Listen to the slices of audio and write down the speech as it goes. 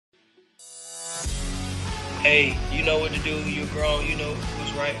Hey, you know what to do. You're grown. You know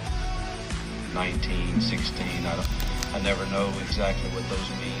what's right. 19, 16. I never know exactly what those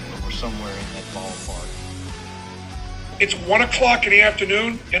mean, but we're somewhere in that ballpark. It's 1 o'clock in the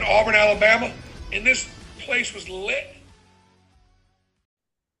afternoon in Auburn, Alabama, and this place was lit.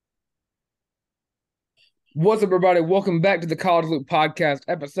 What's up, everybody? Welcome back to the College Loop Podcast,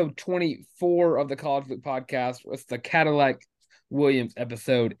 episode 24 of the College Loop Podcast. It's the Cadillac Williams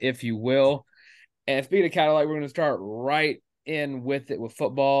episode, if you will. And speaking of Cadillac, we're going to start right in with it with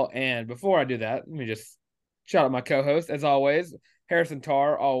football. And before I do that, let me just shout out my co-host, as always, Harrison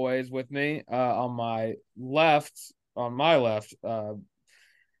Tarr, always with me. On my left, Harrison,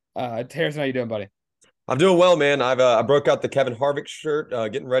 how you doing, buddy? I'm doing well, man. I broke out the Kevin Harvick shirt,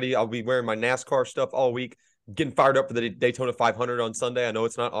 getting ready. I'll be wearing my NASCAR stuff all week, getting fired up for the Daytona 500 on Sunday. I know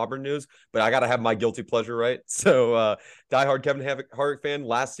it's not Auburn news, but I got to have my guilty pleasure, right? So, diehard Kevin Harvick fan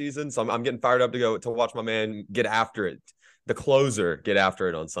last season. So I'm getting fired up to watch my man get after it. The closer get after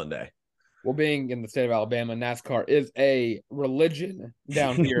it on Sunday. Well, being in the state of Alabama, NASCAR is a religion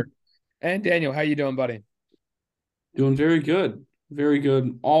down here. And Daniel, how you doing, buddy? Doing very good. Very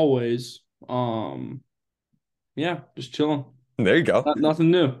good always. Yeah, just chilling. There you go.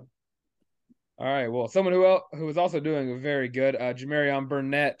 Nothing new. All right. Well, someone who is also doing very good, Jamarion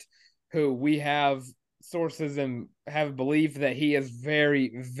Burnett, who we have sources and have belief that he is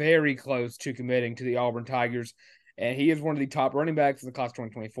very, very close to committing to the Auburn Tigers. And he is one of the top running backs of the class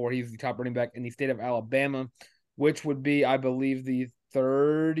 2024. He's the top running back in the state of Alabama, which would be, I believe, the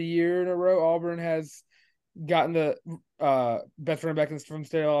third year in a row Auburn has gotten the best running back from the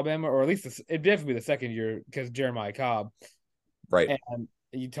state of Alabama, or at least it'd definitely be the second year because Jeremiah Cobb. Right. And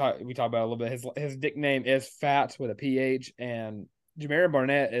we talk about it a little bit. His nickname is Fat with a PH, and Jamarion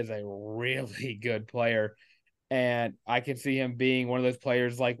Barnett is a really good player. And I can see him being one of those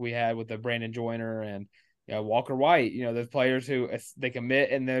players like we had with the Brandon Joyner and Walker White, those players who they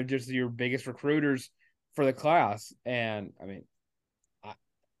commit and they're just your biggest recruiters for the class. And I mean,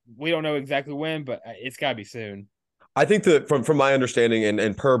 we don't know exactly when, but it's got to be soon. I think that from my understanding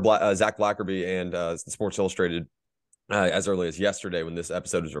and per Zach Blackerby and Sports Illustrated, as early as yesterday when this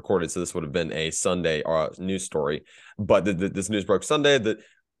episode was recorded, so this would have been a Sunday news story, but this news broke Sunday that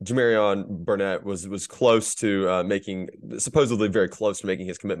Jamarion Burnett was close to supposedly very close to making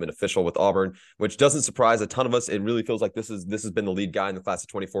his commitment official with Auburn, which doesn't surprise a ton of us. It really feels like this has been the lead guy in the class of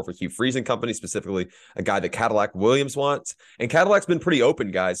 24 for Hugh Freeze and company, specifically a guy that Cadillac Williams wants. And Cadillac's been pretty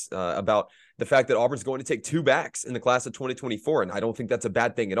open, guys, about the fact that Auburn's going to take two backs in the class of 2024, and I don't think that's a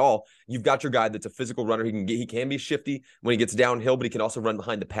bad thing at all. You've got your guy that's a physical runner. He can be shifty when he gets downhill, but he can also run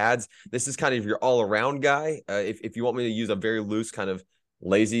behind the pads. This is kind of your all-around guy. If you want me to use a very loose kind of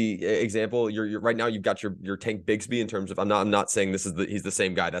lazy example, you're right now you've got your Tank Bigsby in terms of I'm not saying he's the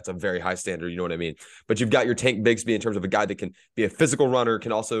same guy. That's a very high standard, you know what I mean? But you've got your Tank Bigsby in terms of a guy that can be a physical runner,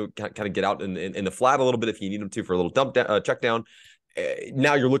 can also kind of get out in the flat a little bit if you need him to for a little check down.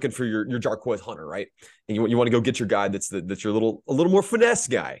 Now you're looking for your Jarquez Hunter, right? And you want to go get your guy that's your a little more finesse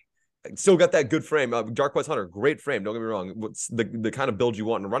guy. Still got that good frame. Jarquez Hunter, great frame. Don't get me wrong. What's the kind of build you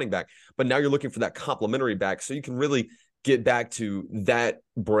want in a running back? But now you're looking for that complementary back, so you can really get back to that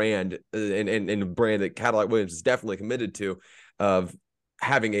brand and a brand that Cadillac Williams is definitely committed to, of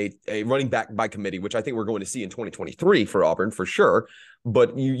having a running back by committee, which I think we're going to see in 2023 for Auburn for sure.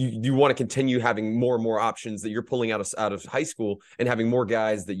 But you want to continue having more and more options that you're pulling out of high school and having more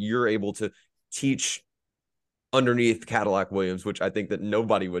guys that you're able to teach underneath Cadillac Williams, which I think that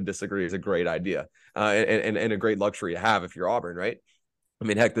nobody would disagree is a great idea and a great luxury to have if you're Auburn, right? I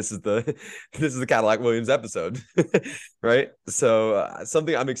mean, heck, this is the Cadillac Williams episode, right? So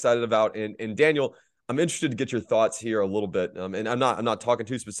something I'm excited about. And Daniel, I'm interested to get your thoughts here a little bit. And I'm not talking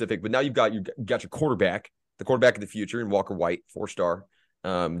too specific, but now you got your quarterback, the quarterback of the future, in Walker White, 4-star,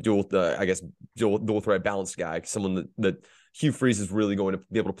 dual threat balanced guy, someone that Hugh Freeze is really going to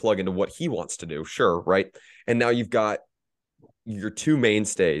be able to plug into what he wants to do, sure, right? And now you've got your two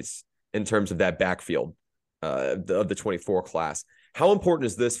mainstays in terms of that backfield of the 24 class. How important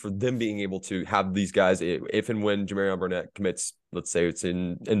is this for them being able to have these guys, if and when Jamarion Burnett commits, let's say it's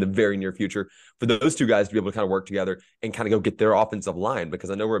in the very near future, for those two guys to be able to kind of work together and kind of go get their offensive line? Because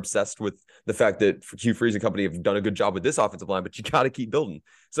I know we're obsessed with the fact that Hugh Freeze and company have done a good job with this offensive line, but you got to keep building.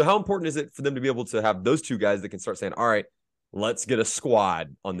 So how important is it for them to be able to have those two guys that can start saying, all right, let's get a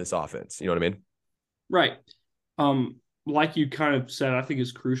squad on this offense? You know what I mean? Right. Like you kind of said, I think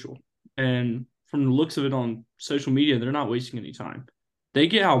it's crucial. And from the looks of it on social media, they're not wasting any time. They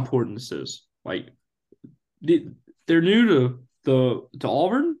get how important this is. Like, they're new to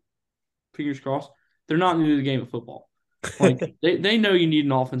Auburn. Fingers crossed. They're not new to the game of football. Like they know you need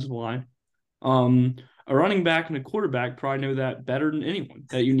an offensive line. Over a running back and a quarterback probably know that better than anyone,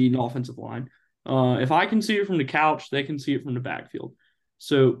 that you need an offensive line. If I can see it from the couch, they can see it from the backfield.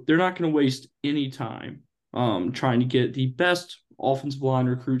 So they're not going to waste any time trying to get the best offensive line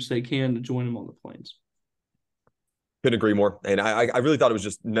recruits they can to join them on the Plains. Couldn't agree more. And I really thought it was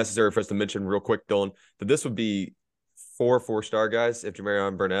just necessary for us to mention real quick, Dylan, that this would be 4-star guys if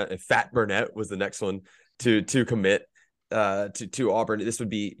Jamarion Burnett, if Fat Burnett was the next one to commit to Auburn. This would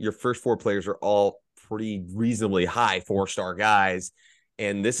be your first 4 players are all pretty reasonably high 4-star guys.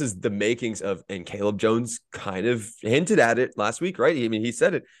 And this is the makings of, and Caleb Jones kind of hinted at it last week, right? I mean, he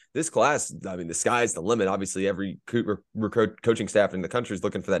said it. This class, I mean, the sky's the limit. Obviously, every coaching staff in the country is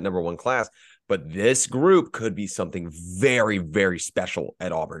looking for that number 1 class. But this group could be something very, very special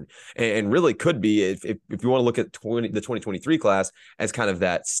at Auburn, and really could be if you want to look at the 2023 class as kind of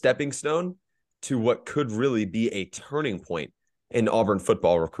that stepping stone to what could really be a turning point in Auburn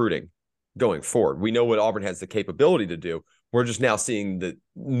football recruiting going forward. We know what Auburn has the capability to do. We're just now seeing that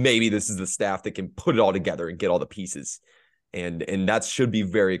maybe this is the staff that can put it all together and get all the pieces. And that should be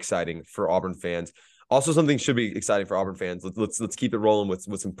very exciting for Auburn fans. Also, something should be exciting for Auburn fans. Let's keep it rolling with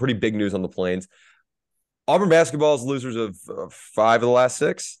some pretty big news on the Plains. Auburn basketball is losers of 5 of the last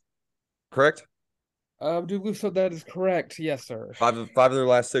 6, correct? I do believe so. That is correct. Yes, sir. 5 of their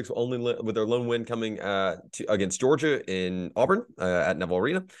last 6, only with their lone win coming against Georgia in Auburn at Neville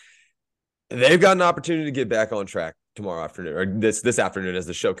Arena. They've got an opportunity to get back on track tomorrow afternoon, or this afternoon as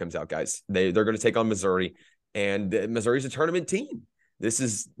the show comes out, guys. They're going to take on Missouri, and Missouri's a tournament team. This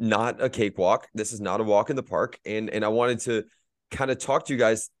is not a cakewalk. This is not a walk in the park. And I wanted to kind of talk to you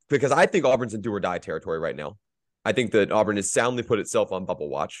guys because I think Auburn's in do or die territory right now. I think that Auburn has soundly put itself on bubble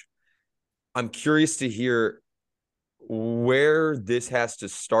watch. I'm curious to hear where this has to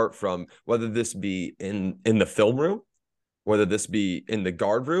start from, whether this be in the film room, whether this be in the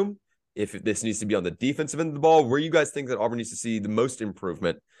guard room, if this needs to be on the defensive end of the ball, where you guys think that Auburn needs to see the most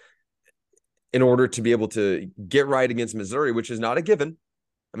improvement in order to be able to get right against Missouri, which is not a given.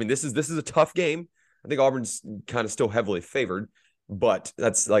 I mean, this is a tough game. I think Auburn's kind of still heavily favored, but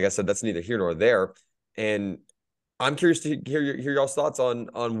that's, like I said, that's neither here nor there. And I'm curious to hear y'all's thoughts on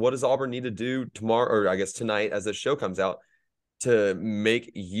what does Auburn need to do tomorrow, or I guess tonight as the show comes out, to make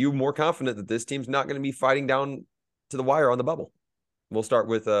you more confident that this team's not going to be fighting down to the wire on the bubble. We'll start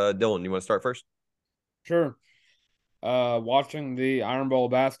with Dylan. You want to start first? Sure. Watching the Iron Bowl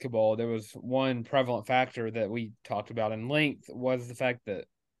basketball, there was one prevalent factor that we talked about in length was the fact that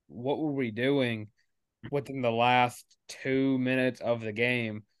what were we doing within the last 2 minutes of the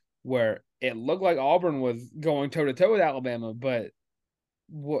game where it looked like Auburn was going toe-to-toe with Alabama, but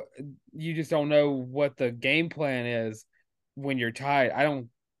what you just don't know what the game plan is when you're tied.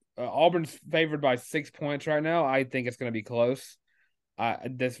 Auburn's favored by 6 points right now. I think it's going to be close.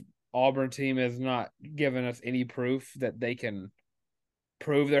 This Auburn team has not given us any proof that they can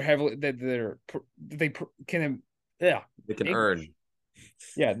prove they're heavily that they can earn.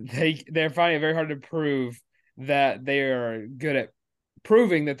 Yeah, they're finding it very hard to prove that they are good at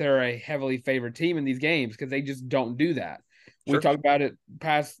proving that they're a heavily favored team in these games because they just don't do that. Sure. We talked about it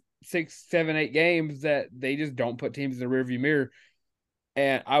past 6, 7, 8 games that they just don't put teams in the rearview mirror,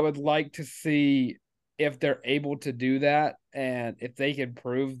 and I would like to see if they're able to do that, and if they can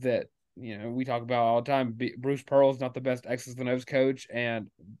prove that, we talk about all the time, Bruce Pearl's not the best X's and O's coach, and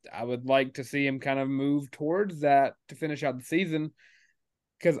I would like to see him kind of move towards that to finish out the season,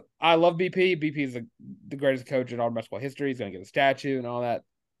 because I love BP. BP is the greatest coach in Auburn basketball history. He's going to get a statue and all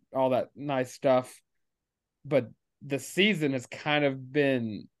that nice stuff, but the season has kind of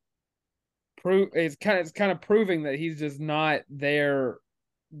been it's kind of proving that he's just not there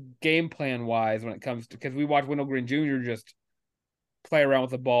game plan wise when it comes to, because we watched Wendell Green Jr. just play around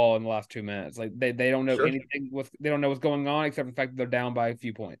with the ball in the last 2 minutes. Like they don't know anything. They don't know what's going on except for the fact that they're down by a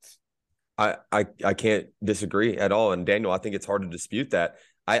few points. I can't disagree at all. And Daniel, I think it's hard to dispute that.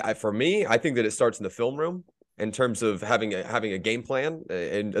 For me, I think that it starts in the film room in terms of having a game plan,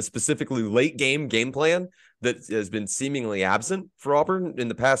 and a specifically late game plan that has been seemingly absent for Auburn in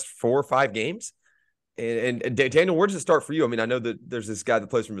the past 4 or 5 games. And Daniel, where does it start for you? I mean, I know that there's this guy that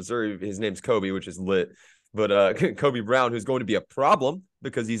plays for Missouri. His name's Kobe, which is lit. But Kobe Brown, who's going to be a problem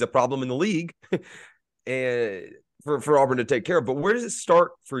because he's a problem in the league, and for Auburn to take care of. But where does it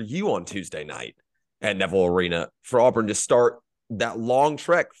start for you on Tuesday night at Neville Arena for Auburn to start that long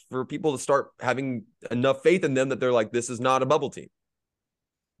trek, for people to start having enough faith in them that they're like, this is not a bubble team?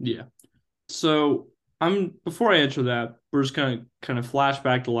 Yeah. So before I answer that, we're just kind of flash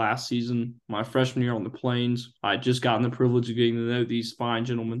back to last season, my freshman year on the Plains. I just gotten the privilege of getting to know these fine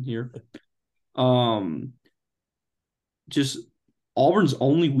gentlemen here. Just Auburn's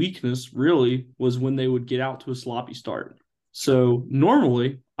only weakness really was when they would get out to a sloppy start. So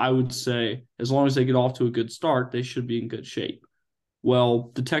normally, I would say as long as they get off to a good start, they should be in good shape.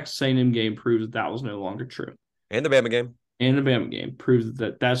 Well, the Texas A&M game proved that that was no longer true, And the Bama game. and the Bama game proved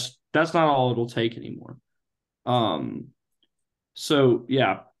that that's not all it'll take anymore. Um, so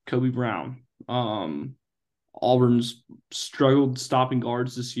yeah, Kobe Brown. Auburn's struggled stopping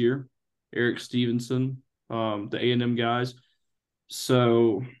guards this year. Eric Stevenson, the A&M guys.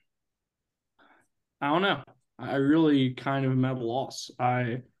 So I don't know. I really kind of am at a loss.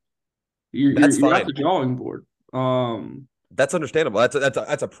 That's You're at fine. the drawing board. That's understandable.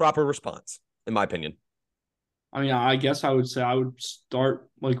 That's a proper response, in my opinion. I mean, I guess I would say I would start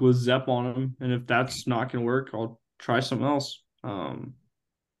like with Zep on him, and if that's not going to work, I'll try something else.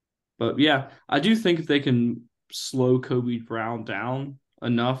 But yeah, I do think if they can slow Kobe Brown down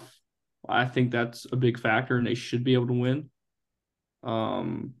enough, I think that's a big factor, and they should be able to win.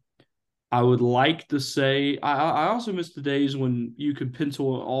 I would like to say I also miss the days when you could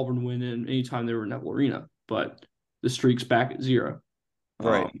pencil an Auburn win in anytime they were in Neville Arena, but the streak's back at 0.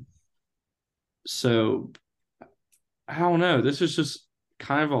 Right. So I don't know. This is just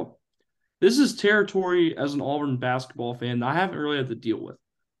kind of this is territory as an Auburn basketball fan that I haven't really had to deal with.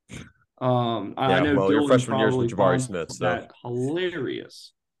 I know well, your Dylan freshman years with probably Jabari finds Smith, so that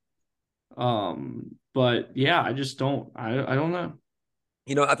hilarious. But yeah, I just don't. I don't know.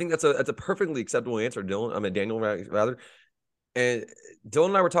 I think that's a perfectly acceptable answer, Dylan. I mean, Daniel, rather. And Dylan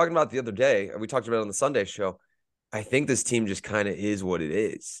and I were talking about it the other day. We talked about it on the Sunday show. I think this team just kind of is what it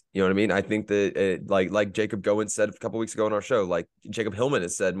is. You know what I mean? I think that like Jacob Goins said a couple weeks ago on our show, like Jacob Hillman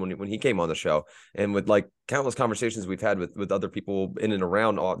has said when he came on the show, and with like countless conversations we've had with other people in and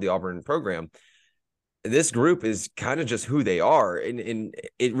around the Auburn program, this group is kind of just who they are. And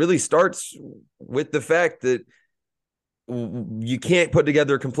it really starts with the fact that you can't put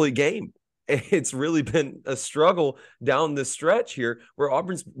together a complete game. It's really been a struggle down the stretch here where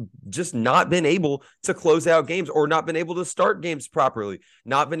Auburn's just not been able to close out games or not been able to start games properly,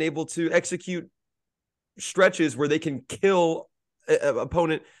 not been able to execute stretches where they can kill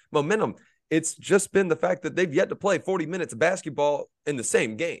opponent momentum. It's just been the fact that they've yet to play 40 minutes of basketball in the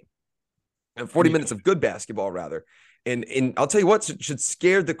same game, and 40 minutes of good basketball, rather. And I'll tell you what should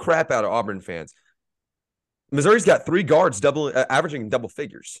scare the crap out of Auburn fans. Missouri's got 3 guards averaging double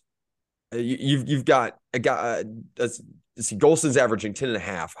figures. You've got a guy. Golson's averaging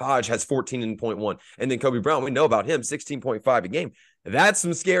 10.5. Hodge has 14.1, and then Kobe Brown. We know about him, 16.5 a game. That's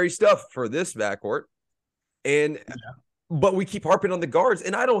some scary stuff for this backcourt. But we keep harping on the guards,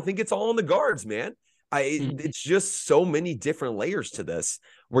 and I don't think it's all on the guards, man. It's just so many different layers to this,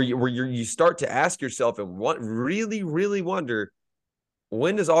 where you start to ask yourself and really wonder,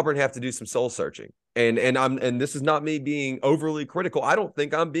 when does Auburn have to do some soul searching? And this is not me being overly critical. I don't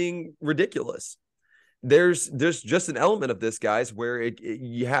think I'm being ridiculous. There's just an element of this, guys, where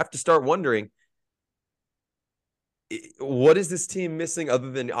you have to start wondering, what is this team missing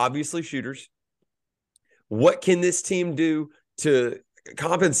other than obviously shooters? What can this team do to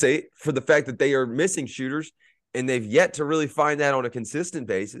compensate for the fact that they are missing shooters, and they've yet to really find that on a consistent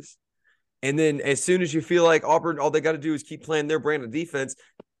basis? And then as soon as you feel like Auburn, all they got to do is keep playing their brand of defense,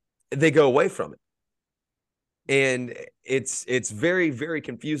 they go away from it. And it's very, very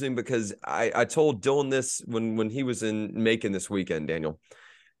confusing, because I told Dylan this when he was in Macon this weekend, Daniel.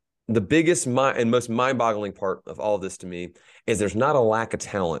 The biggest and most mind-boggling part of all of this to me is there's not a lack of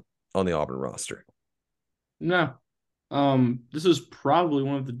talent on the Auburn roster. No. This is probably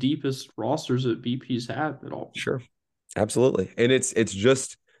one of the deepest rosters that BP's had at all. Sure. Absolutely. And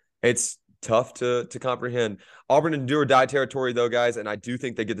it's tough to comprehend. Auburn in do or die territory, though, guys, and I do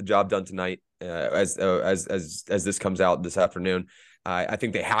think they get the job done tonight. As this comes out this afternoon, I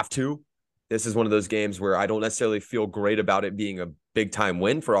think they have to. This is one of those games where I don't necessarily feel great about it being a big time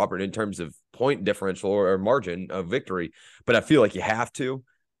win for Auburn in terms of point differential or margin of victory, but I feel like you have to.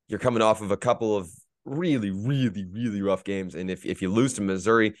 You're coming off of a couple of really rough games, and if you lose to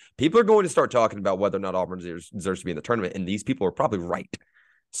Missouri, people are going to start talking about whether or not Auburn deserves to be in the tournament, and these people are probably right.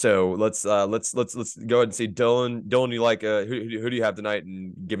 So let's go ahead and see Dylan. Dylan, you like who do you have tonight,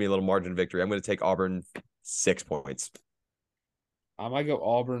 and give me a little margin of victory? I'm going to take Auburn 6 points. I might go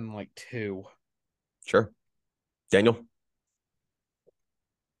Auburn like 2. Sure, Daniel.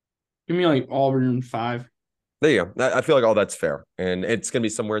 Give me like Auburn 5. There you go. I feel like all that's fair, and it's going to be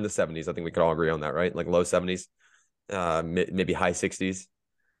somewhere in the 70s. I think we could all agree on that, right? Like low 70s, maybe high 60s.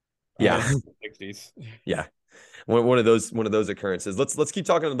 Yeah, 60s. Yeah. One of those occurrences. Let's keep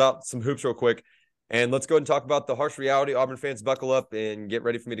talking about some hoops real quick. And let's go ahead and talk about the harsh reality. Auburn fans, buckle up and get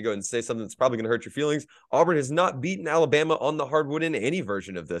ready for me to go ahead and say something that's probably going to hurt your feelings. Auburn has not beaten Alabama on the hardwood in any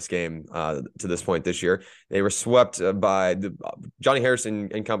version of this game to this point this year. They were swept by Johnny Harrison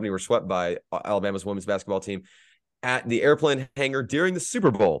and company were swept by Alabama's women's basketball team at the airplane hangar during the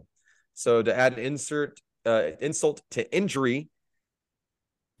Super Bowl. So to add insult to injury,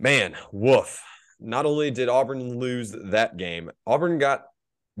 man, woof. Not only did Auburn lose that game, Auburn got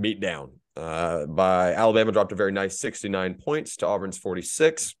beat down by Alabama, dropped a very nice 69 points to Auburn's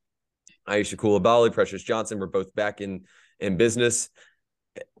 46. Aisha Coulibaly, Precious Johnson were both back in business,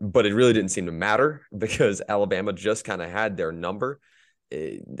 but it really didn't seem to matter because Alabama just kind of had their number.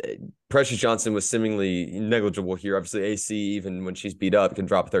 Precious Johnson was seemingly negligible here. Obviously, AC, even when she's beat up, can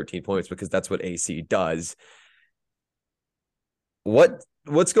drop 13 points because that's what AC does.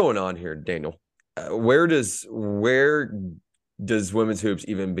 What's going on here, Daniel? Where does women's hoops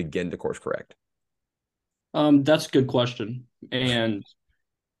even begin to course correct? That's a good question. And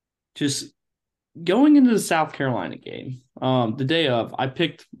just going into the South Carolina game, the day of, I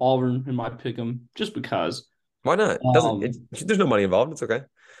picked Auburn in my pick'em just because. Why not? There's no money involved. It's okay.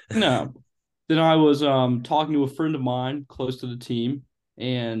 No. Then I was talking to a friend of mine close to the team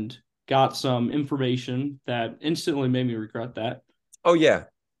and got some information that instantly made me regret that. Oh yeah.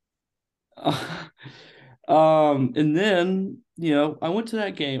 And then, I went to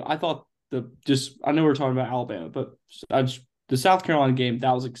that game. I thought I know we're talking about Alabama, but the South Carolina game,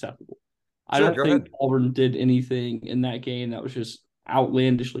 that was acceptable. I don't think Auburn did anything in that game that was just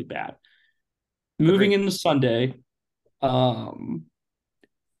outlandishly bad. Moving into Sunday, I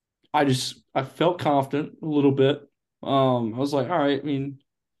felt confident a little bit. I was like, all right, I mean,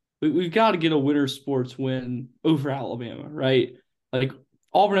 we've got to get a winter sports win over Alabama, right? Like,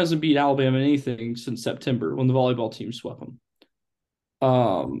 Auburn hasn't beat Alabama in anything since September when the volleyball team swept them.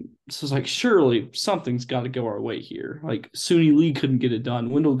 So it's like, surely something's got to go our way here. Like, Suni Lee couldn't get it done.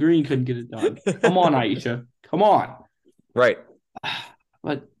 Wendell Green couldn't get it done. Come on, Aisha. Come on. Right.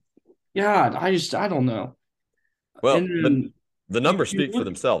 But, yeah, I don't know. Well, the numbers speak for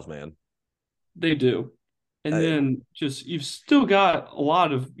themselves, man. They do. And then you've still got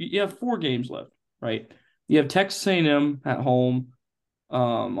you have 4 games left, right? You have Texas A&M at home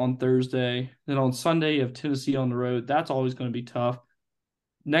on Thursday. Then on Sunday, you have Tennessee on the road. That's always going to be tough.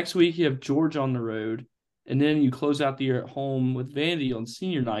 Next week, you have Georgia on the road. And then you close out the year at home with Vandy on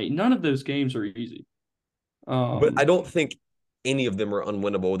senior night. None of those games are easy. But I don't think any of them are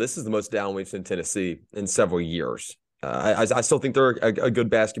unwinnable. This is the most down we've seen Tennessee in several years. I still think they're a good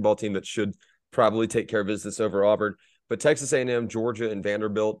basketball team that should probably take care of business over Auburn. But Texas A&M, Georgia, and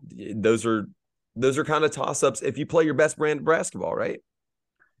Vanderbilt, those are kind of toss-ups if you play your best brand of basketball, right?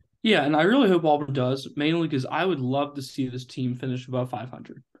 Yeah, and I really hope Auburn does, mainly because I would love to see this team finish above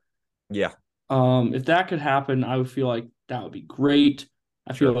 500. Yeah. If that could happen, I would feel like that would be great.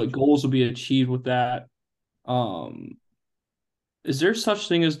 I feel like goals will be achieved with that. Is there such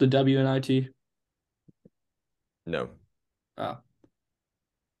thing as the WNIT? No. Oh.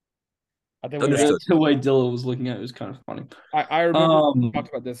 I think the way Dilla was looking at it was kind of funny. I remember we talked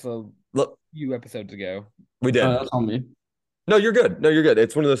about this a few episodes ago. We did. That's on me. No, you're good.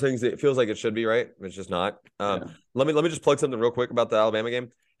 It's one of those things that it feels like it should be, right? It's just not. Let me just plug something real quick about the Alabama game.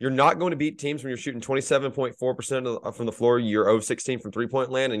 You're not going to beat teams when you're shooting 27.4% from the floor. You're 0-16 from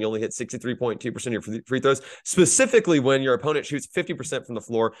three-point land, and you only hit 63.2% of your free throws, specifically when your opponent shoots 50% from the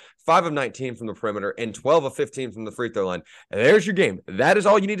floor, 5 of 19 from the perimeter, and 12 of 15 from the free throw line. And there's your game. That is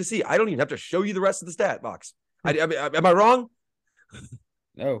all you need to see. I don't even have to show you the rest of the stat box. Am I wrong?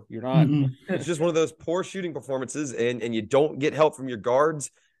 No, you're not. It's just one of those poor shooting performances, and you don't get help from your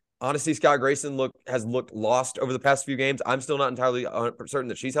guards. Honestly, Scott Grayson has looked lost over the past few games. I'm still not entirely certain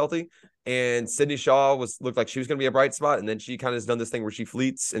that she's healthy. And Sydney Shaw looked like she was going to be a bright spot, and then she kind of has done this thing where she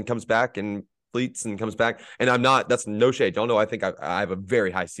fleets and comes back and fleets and comes back. And I'm not. That's no shade. Don't know. I think I have a very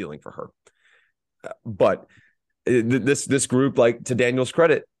high ceiling for her. But this group, like, to Daniel's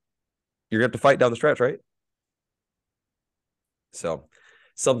credit, you're going to have to fight down the stretch, right? So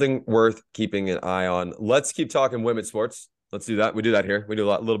something worth keeping an eye on. Let's keep talking women's sports. Let's do that. We do that here. We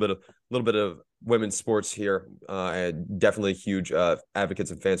do a little bit of women's sports here. And definitely huge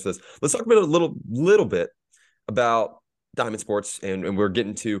advocates and fans for this. Let's talk about a little bit about Diamond Sports, and we're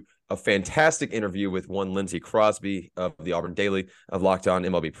getting to a fantastic interview with one Lindsay Crosby of the Auburn Daily of Locked On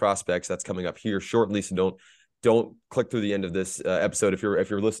MLB Prospects. That's coming up here shortly. So don't click through the end of this episode if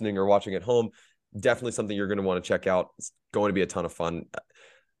you're listening or watching at home. Definitely something you're going to want to check out. It's going to be a ton of fun.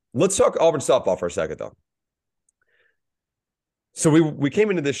 Let's talk Auburn softball for a second, though. So we came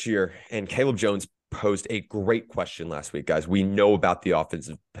into this year, and Caleb Jones posed a great question last week, guys. We know about the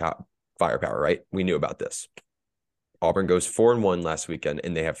offensive firepower, right? We knew about this. Auburn goes 4-1 last weekend,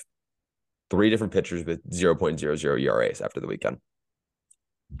 and they have 3 different pitchers with 0.00 ERAs after the weekend.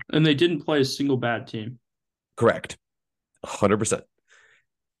 And they didn't play a single bad team. Correct. 100%.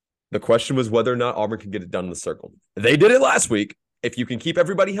 The question was whether or not Auburn could get it done in the circle. They did it last week. If you can keep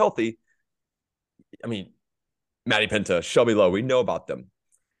everybody healthy, I mean, Maddie Penta, Shelby Lowe, we know about them.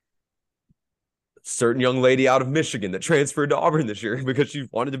 Certain young lady out of Michigan that transferred to Auburn this year because she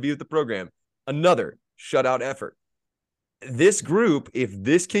wanted to be with the program. Another shutout effort. This group, if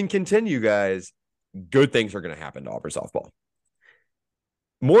this can continue, guys, good things are going to happen to Auburn softball.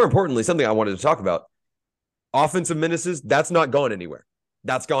 More importantly, something I wanted to talk about, offensive menaces, that's not gone anywhere.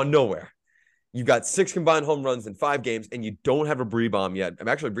 That's gone nowhere. You've got 6 combined home runs in 5 games, and you don't have a Bree bomb yet.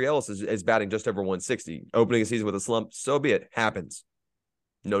 Actually, Bree Ellis is batting just over 160. Opening a season with a slump, so be it. Happens.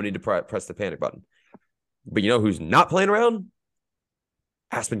 No need to press the panic button. But you know who's not playing around?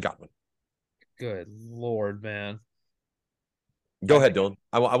 Aspen Godwin. Good Lord, man. Go ahead, Dylan.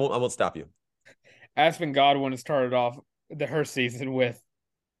 I won't stop you. Aspen Godwin started off her season with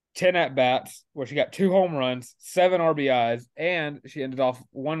 10 at-bats, where she got 2 home runs, 7 RBIs, and she ended off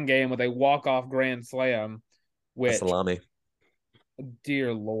one game with a walk-off grand slam, which, salami.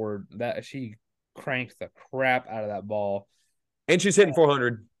 Dear Lord, that she cranked the crap out of that ball. And she's hitting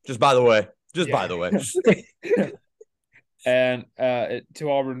 400, just by the way. By the way. And to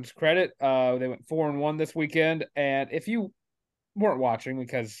Auburn's credit, they went 4-1 this weekend. And if you weren't watching,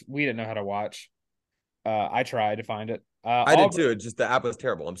 because we didn't know how to watch, I tried to find it. I did too. It's just the app was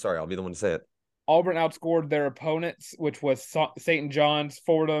terrible. I'm sorry. I'll be the one to say it. Auburn outscored their opponents, which was St. John's,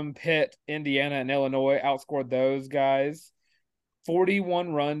 Fordham, Pitt, Indiana, and Illinois. Outscored those guys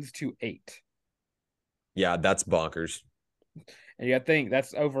 41 runs to 8. Yeah, that's bonkers. And you got to think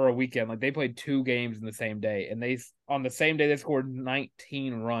that's over a weekend. Like, they played 2 games in the same day, and on the same day they scored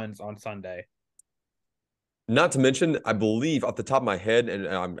 19 runs on Sunday. Not to mention, I believe off the top of my head,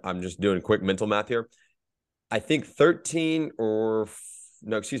 and I'm just doing quick mental math here, I think 13 or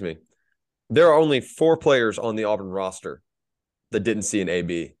no, excuse me. There are only 4 players on the Auburn roster that didn't see an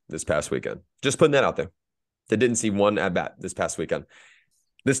AB this past weekend. Just putting that out there. That didn't see one at bat this past weekend.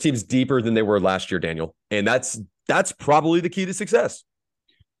 This team's deeper than they were last year, Daniel, and that's probably the key to success.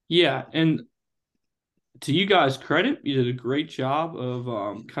 Yeah, and to you guys' credit, you did a great job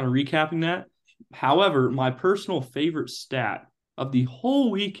of kind of recapping that. However, my personal favorite stat of the whole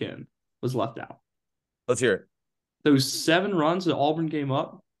weekend was left out. Let's hear it. Those 7 runs that Auburn came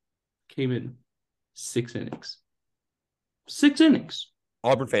in 6 innings. 6 innings.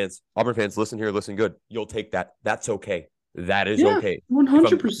 Auburn fans, listen here, listen good. You'll take that. That's okay. That is okay.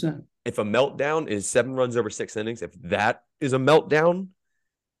 100%. If a meltdown is 7 runs over 6 innings, if that is a meltdown,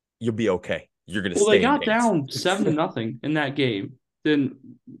 you'll be okay. You're going to stay. Well, they got down 7-0 in that game, then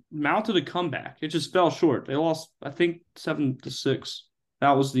mounted a comeback. It just fell short. They lost, I think, 7-6.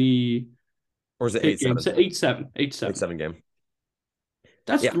 That was the or is it 8-7? 8-7. 8-7 game.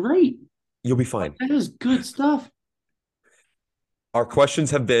 That's great. You'll be fine. That is good stuff. Our questions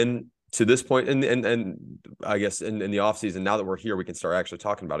have been to this point, and I guess in the offseason, now that we're here, we can start actually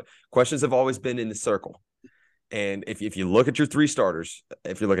talking about it. Questions have always been in the circle. And if you look at your 3 starters,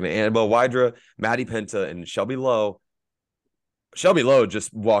 if you're looking at Annabelle Wydra, Maddie Penta, and Shelby Lowe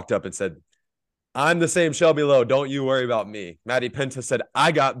just walked up and said, I'm the same Shelby Lowe. Don't you worry about me. Maddie Penta said,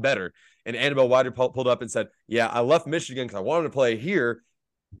 I got better. And Annabelle Wydra pulled up and said, yeah, I left Michigan because I wanted to play here.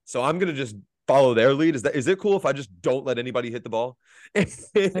 So I'm going to just follow their lead. Is it cool if I just don't let anybody hit the ball? And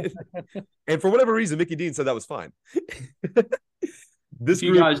for whatever reason, Mickey Dean said that was fine. If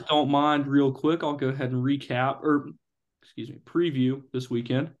you guys don't mind, real quick, I'll go ahead and preview this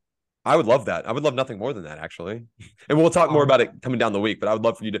weekend. I would love that. I would love nothing more than that, actually. And we'll talk more about it coming down the week, but I would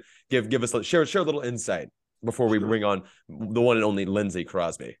love for you to give us share a little insight before we bring on the one and only Lindsay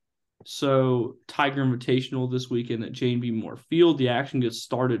Crosby. So, Tiger Invitational this weekend at Jane B. Moore Field. The action gets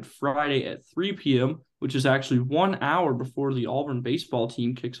started Friday at 3 p.m., which is actually 1 hour before the Auburn baseball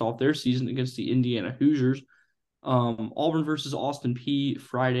team kicks off their season against the Indiana Hoosiers. Auburn versus Austin Peay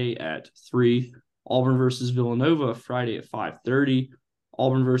Friday at 3. Auburn versus Villanova Friday at 5:30.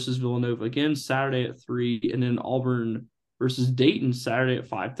 Auburn versus Villanova again Saturday at 3. And then Auburn versus Dayton Saturday at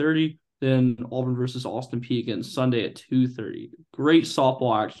 5:30. Then Auburn versus Austin Peay again Sunday at 2:30. Great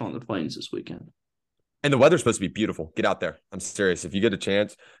softball action on the Plains this weekend. And the weather's supposed to be beautiful. Get out there. I'm serious. If you get a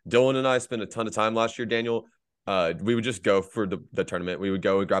chance, Dylan and I spent a ton of time last year, Daniel. We would just go for the tournament. We would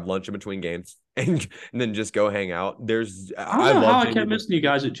go and grab lunch in between games and then just go hang out. I don't know how I kept missing you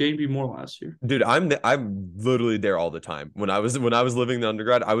guys at Jane B. Moore last year. Dude, I'm literally there all the time. When I was living in the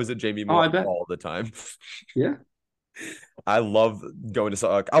undergrad, I was at Jane B. Moore all the time. Yeah. I love going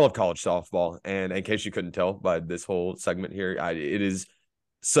to. I love college softball, and in case you couldn't tell by this whole segment here, it is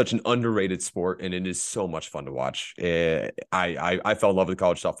such an underrated sport, and it is so much fun to watch. I fell in love with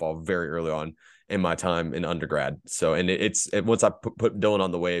college softball very early on in my time in undergrad. So, and once I put Dylan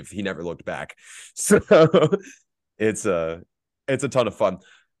on the wave, he never looked back. So it's a ton of fun.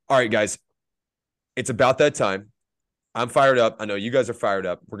 All right, guys, it's about that time. I'm fired up. I know you guys are fired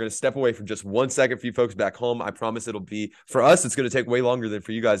up. We're going to step away for just 1 second for you folks back home. I promise it'll be, for us, it's going to take way longer than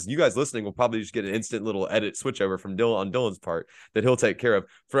for you guys. You guys listening will probably just get an instant little edit switch over from Dylan on Dylan's part that he'll take care of.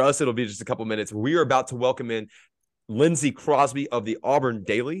 For us, it'll be just a couple minutes. We are about to welcome in Lindsay Crosby of the Auburn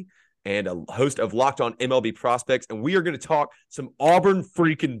Daily and a host of Locked On MLB Prospects. And we are going to talk some Auburn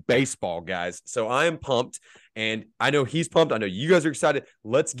freaking baseball, guys. So I am pumped, and I know he's pumped. I know you guys are excited.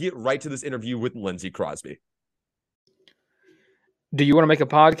 Let's get right to this interview with Lindsay Crosby. Do you want to make a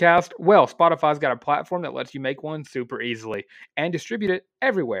podcast? Well, Spotify's got a platform that lets you make one super easily and distribute it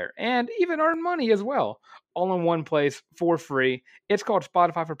everywhere and even earn money as well. All in one place for free. It's called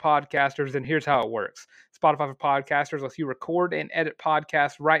Spotify for Podcasters, and here's how it works. Spotify for Podcasters lets you record and edit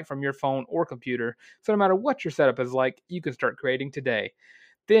podcasts right from your phone or computer. So no matter what your setup is like, you can start creating today.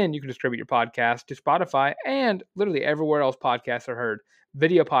 Then you can distribute your podcast to Spotify and literally everywhere else podcasts are heard.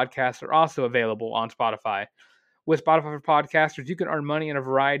 Video podcasts are also available on Spotify. With Spotify for Podcasters, you can earn money in a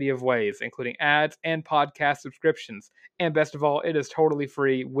variety of ways, including ads and podcast subscriptions. And best of all, it is totally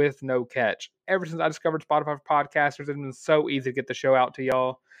free with no catch. Ever since I discovered Spotify for Podcasters, it's been so easy to get the show out to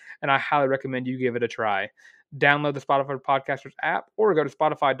y'all, and I highly recommend you give it a try. Download the Spotify for Podcasters app or go to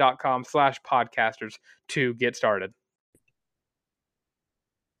spotify.com/podcasters to get started.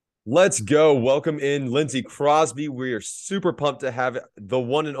 Let's go. Welcome in Lindsay Crosby. We are super pumped to have the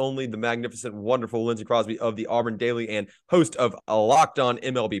one and only, the magnificent, wonderful Lindsay Crosby of the Auburn Daily and host of Locked On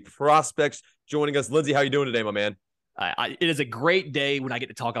MLB Prospects joining us. Lindsay, how you doing today, my man? It is a great day when I get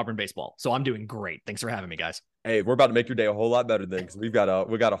to talk Auburn baseball. So I'm doing great. Thanks for having me, guys. Hey, we're about to make your day a whole lot better then, because we got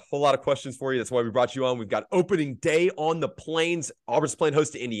a whole lot of questions for you. That's why we brought you on. We've got opening day on the Plains. Auburn's playing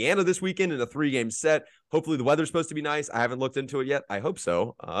host to Indiana this weekend in a 3-game set. Hopefully the weather's supposed to be nice. I haven't looked into it yet. I hope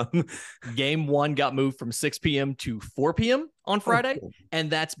so. Game 1 got moved from 6 p.m. to 4 p.m. on Friday. Cool. And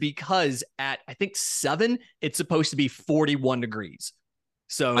that's because at, I think, 7, it's supposed to be 41 degrees.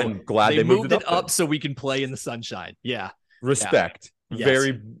 So I'm glad they moved it up so we can play in the sunshine. Yeah. Respect. Yeah. Yes.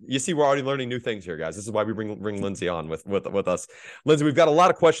 You see, we're already learning new things here, guys. This is why we bring Lindsay on with us. Lindsay, we've got a lot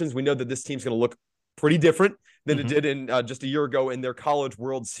of questions. We know that this team's going to look pretty different than it did in just a year ago in their College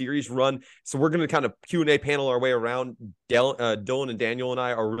World Series run. So we're going to kind of Q&A panel our way around. Dylan and Daniel and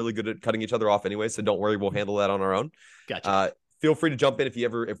I are really good at cutting each other off anyway, so don't worry, we'll handle that on our own. Gotcha. Feel free to jump in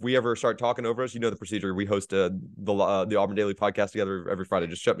if we ever start talking over us. You know the procedure. We host the Auburn Daily podcast together every Friday.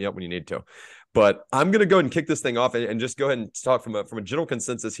 Just shut me up when you need to. But I'm going to go ahead and kick this thing off and just go ahead and talk from a general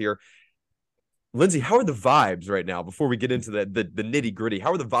consensus here. Lindsay, how are the vibes right now before we get into the nitty gritty?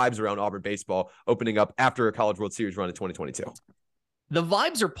 How are the vibes around Auburn baseball opening up after a College World Series run in 2022? The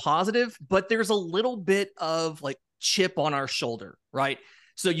vibes are positive, but there's a little bit of like chip on our shoulder, right?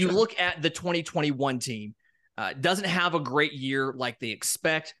 So you look at the 2021 team. Doesn't have a great year like they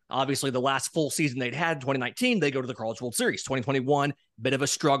expect. Obviously, the last full season they'd had, 2019, they go to the College World Series. 2021, bit of a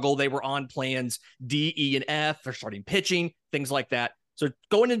struggle. They were on plans D, E, and F. They're starting pitching, things like that. So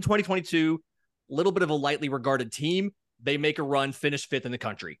going into 2022, a little bit of a lightly regarded team. They make a run, finish 5th in the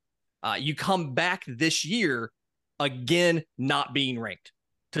country. You come back this year, again, not being ranked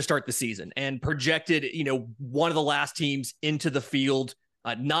to start the season and projected, one of the last teams into the field,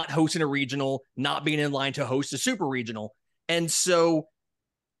 not hosting a regional, not being in line to host a super regional. And so,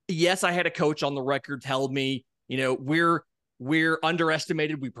 yes, I had a coach on the record tell me, we're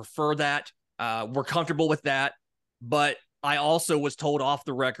underestimated. We prefer that. We're comfortable with that. But I also was told off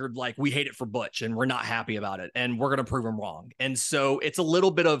the record, like, we hate it for Butch and we're not happy about it. And we're going to prove him wrong. And so it's a little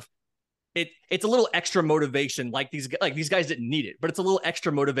bit of it's a little extra motivation. Like these guys didn't need it, but it's a little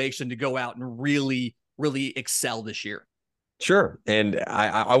extra motivation to go out and really, really excel this year. Sure. And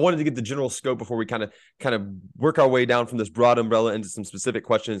I wanted to get the general scope before we kind of work our way down from this broad umbrella into some specific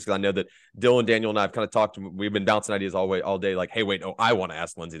questions, because I know that Dylan, Daniel, and I have kind of talked. We've been bouncing ideas all day. Like, hey, wait, I want to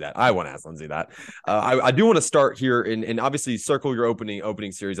ask Lindsay that. I want to ask Lindsay that. I do want to start here and obviously circle your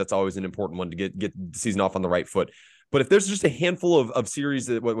opening series. That's always an important one to get the season off on the right foot. But if there's just a handful of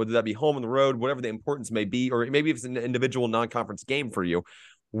series, whether that be home on the road, whatever the importance may be, or maybe if it's an individual non-conference game for you,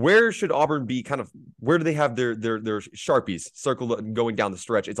 where should Auburn be where do they have their Sharpies circled going down the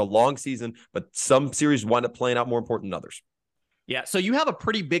stretch? It's a long season, but some series wind up playing out more important than others. Yeah, so you have a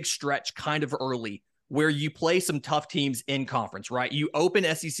pretty big stretch kind of early where you play some tough teams in conference, right? You open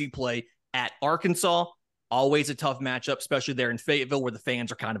SEC play at Arkansas, always a tough matchup, especially there in Fayetteville where the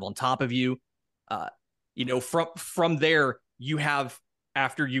fans are kind of on top of you. From there, you have,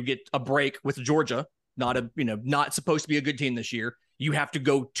 after you get a break with Georgia, not supposed to be a good team this year, you have to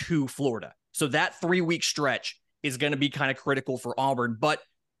go to Florida. So that 3-week stretch is going to be kind of critical for Auburn. But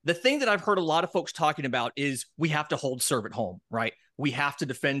the thing that I've heard a lot of folks talking about is we have to hold serve at home, right? We have to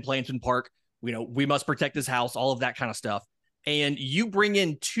defend Plainsman Park. We must protect this house, all of that kind of stuff. And you bring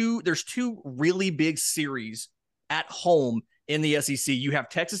in there's two really big series at home in the SEC. You have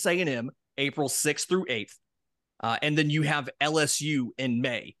Texas A&M, April 6th through 8th. And then you have LSU in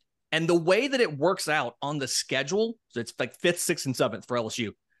May. And the way that it works out on the schedule, so it's like 5th, 6th, and 7th for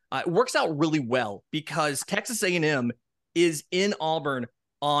LSU, it works out really well because Texas A&M is in Auburn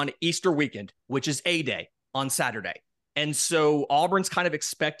on Easter weekend, which is A-Day on Saturday. And so Auburn's kind of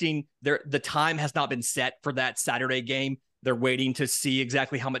expecting the time has not been set for that Saturday game. They're waiting to see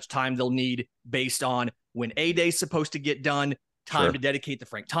exactly how much time they'll need based on when A-Day is supposed to get done, time to dedicate the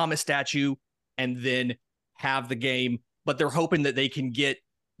Frank Thomas statue, and then have the game. But they're hoping that they can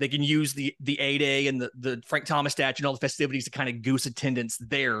use the A-Day and the Frank Thomas statue and all the festivities to kind of goose attendance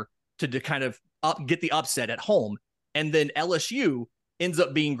there to kind of get the upset at home. And then LSU ends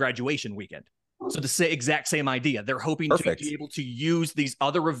up being graduation weekend. So the exact same idea. They're hoping to be able to use these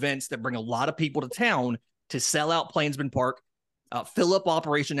other events that bring a lot of people to town to sell out Plainsman Park, fill up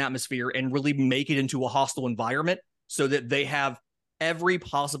Operation Atmosphere, and really make it into a hostile environment so that they have every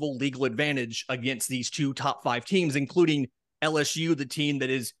possible legal advantage against these two top 5 teams, including LSU, the team that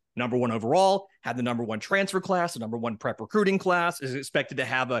is number 1 overall, had the number 1 transfer class, the number 1 prep recruiting class, is expected to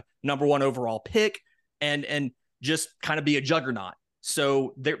have a number 1 overall pick, and just kind of be a juggernaut.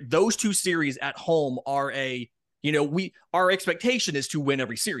 So those two series at home are our expectation is to win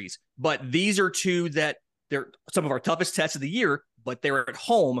every series, but these are two that they're some of our toughest tests of the year, but they're at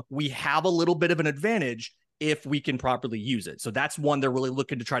home. We have a little bit of an advantage if we can properly use it. So that's one they're really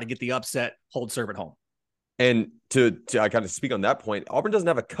looking to try to get the upset, hold serve at home. And to I kind of speak on that point, Auburn doesn't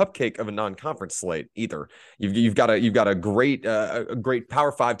have a cupcake of a non-conference slate either. You've got a great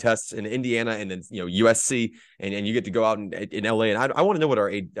Power 5 tests in Indiana and then USC, and you get to go out in LA. And I want to know what our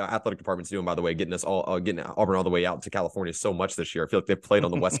athletic department's doing, by the way, getting Auburn all the way out to California so much this year. I feel like they've played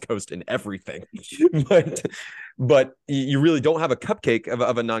on the West Coast and everything, but you really don't have a cupcake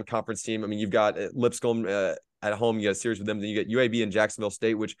of a non-conference team. I mean, you've got Lipscomb at home, you get a series with them. Then you get UAB and Jacksonville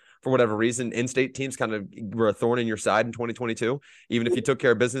State, which for whatever reason, in-state teams kind of were a thorn in your side in 2022. Even if you took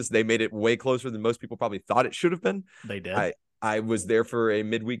care of business, they made it way closer than most people probably thought it should have been. They did. I was there for a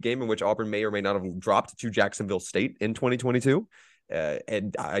midweek game in which Auburn may or may not have dropped to Jacksonville State in 2022.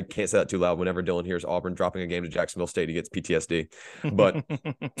 And I can't say that too loud. Whenever Dylan hears Auburn dropping a game to Jacksonville State, he gets PTSD. But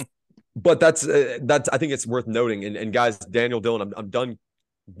but that's I think it's worth noting. And guys, Daniel, Dylan, I'm done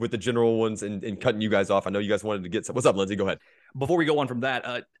with the general ones and cutting you guys off. I know you guys wanted to get some. What's up, Lindsay? Go ahead. Before we go on from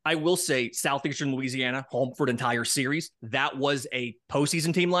that, I will say Southeastern Louisiana, home for an entire series. That was a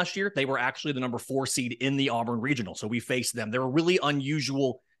postseason team last year. They were actually the number 4 seed in the Auburn Regional. So we faced them. They're a really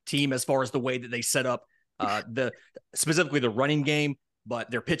unusual team as far as the way that they set up specifically the running game,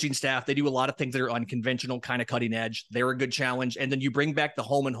 but their pitching staff, they do a lot of things that are unconventional, kind of cutting edge. They're a good challenge. And then you bring back the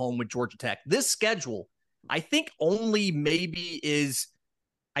home and home with Georgia Tech. This schedule, I think only maybe is,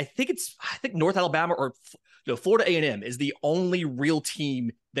 I think North Alabama or Florida A&M is the only real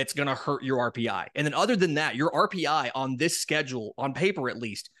team that's going to hurt your RPI. And then other than that, your RPI on this schedule, on paper at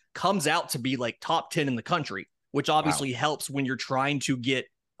least, comes out to be like top 10 in the country, which obviously helps when you're trying to get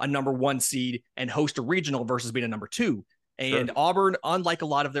a number 1 seed and host a regional versus being a number 2. And sure. Auburn, unlike a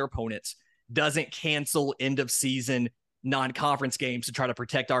lot of their opponents, doesn't cancel end of season non-conference games to try to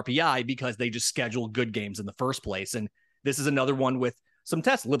protect RPI because they just schedule good games in the first place. And this is another one with some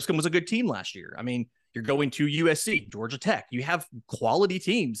tests. Lipscomb was a good team last year. I mean, you're going to USC, Georgia Tech. You have quality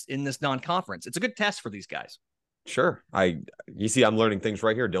teams in this non-conference. It's a good test for these guys. Sure. You see, I'm learning things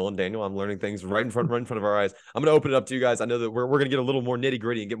right here, Dylan, Daniel. I'm learning things right in front of our eyes. I'm going to open it up to you guys. I know that we're going to get a little more nitty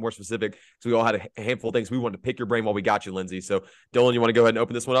gritty and get more specific. So we all had a handful of things we wanted to pick your brain while we got you, Lindsay. So Dylan, you want to go ahead and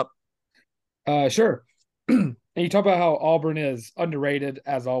open this one up? Sure. And you talk about how Auburn is underrated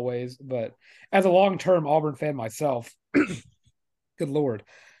as always, but as a long-term Auburn fan myself, good Lord,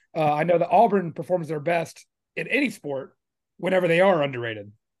 I know that Auburn performs their best in any sport whenever they are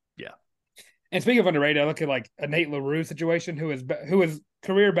underrated. Yeah. And speaking of underrated, I look at like a Nate LaRue situation who is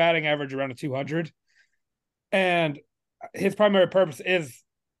career batting average around a 200. And his primary purpose is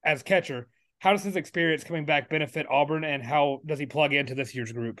as catcher. How does his experience coming back benefit Auburn, and how does he plug into this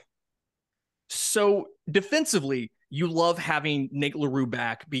year's group? So defensively, you love having Nate LaRue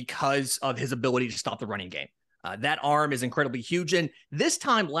back because of his ability to stop the running game. That arm is incredibly huge. And this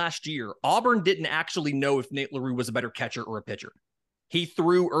time last year, Auburn didn't actually know if Nate LaRue was a better catcher or a pitcher. He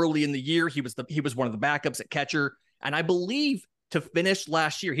threw early in the year. He was one of the backups at catcher. And I believe to finish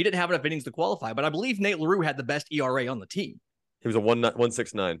last year, he didn't have enough innings to qualify, but I believe Nate LaRue had the best ERA on the team. He was a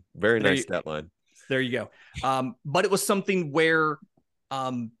 1.69. Very nice stat line. There you go. But it was something where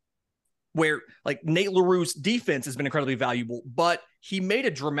like Nate LaRue's defense has been incredibly valuable, but he made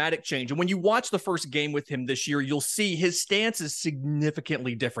a dramatic change. And when you watch the first game with him this year, you'll see his stance is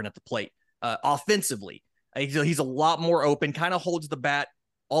significantly different at the plate. Offensively, he's a lot more open, kind of holds the bat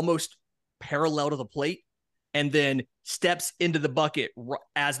almost parallel to the plate, and then steps into the bucket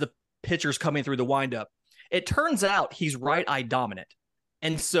as the pitcher's coming through the windup. It turns out he's right eye dominant.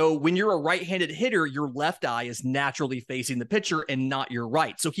 And so when you're a right-handed hitter, your left eye is naturally facing the pitcher and not your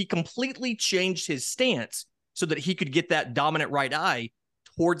right. So he completely changed his stance so that he could get that dominant right eye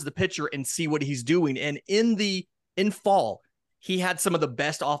towards the pitcher and see what he's doing. And in fall, he had some of the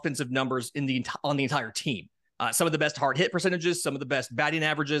best offensive numbers on the entire team. Some of the best hard hit percentages, some of the best batting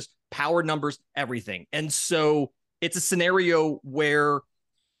averages, power numbers, everything. And so it's a scenario where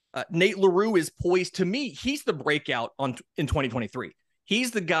Nate LaRue is poised. To me, he's the breakout in 2023.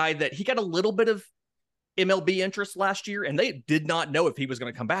 He's the guy that he got a little bit of MLB interest last year, and they did not know if he was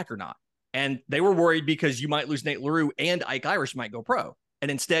going to come back or not. And they were worried because you might lose Nate LaRue and Ike Irish might go pro. And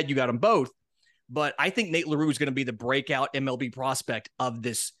instead, you got them both. But I think Nate LaRue is going to be the breakout MLB prospect of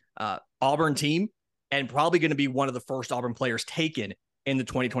this Auburn team, and probably going to be one of the first Auburn players taken in the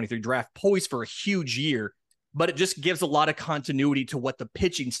 2023 draft, poised for a huge year. But it just gives a lot of continuity to what the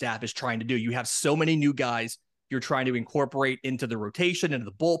pitching staff is trying to do. You have so many new guys you're trying to incorporate into the rotation, into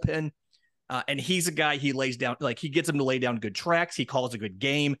the bullpen. And he's a guy, he lays down, like he gets him to lay down good tracks. He calls a good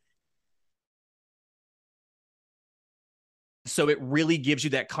game. So it really gives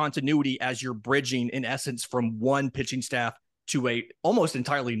you that continuity as you're bridging, in essence, from one pitching staff to a almost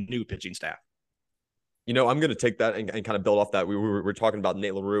entirely new pitching staff. You know, I'm going to take that and kind of build off that. We were talking about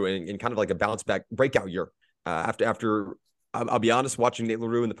Nate LaRue and kind of like a bounce back breakout year. After I'll be honest, watching Nate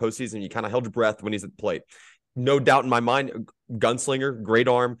LaRue in the postseason, you kind of held your breath when he's at the plate. No doubt in my mind, gunslinger, great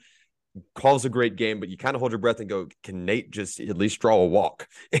arm, calls a great game, but you kind of hold your breath and go, can Nate just at least draw a walk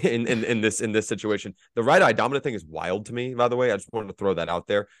in this situation? The right eye dominant thing is wild to me, by the way. I just wanted to throw that out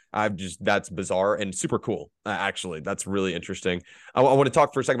there. That's bizarre and super cool. Actually, that's really interesting. I want to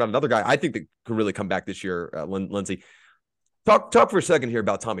talk for a second about another guy I think that could really come back this year, Lindsay. Talk for a second here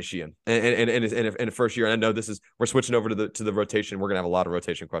about Tommy Sheehan and in a first year. And I know we're switching over to the rotation. We're gonna have a lot of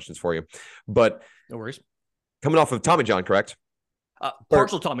rotation questions for you, but no worries. Coming off of Tommy John, correct?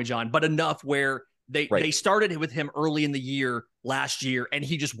 Partial Tommy John, but enough where they started with him early in the year last year, and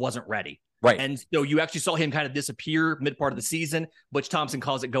he just wasn't ready. Right. And so you actually saw him kind of disappear mid part of the season. Butch Thompson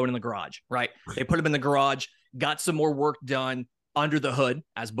calls it going in the garage, right? They put him in the garage, got some more work done under the hood,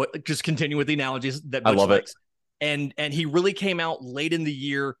 just continue with the analogies that Butch likes. And he really came out late in the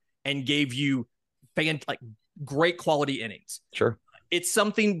year and gave you great quality innings. Sure. It's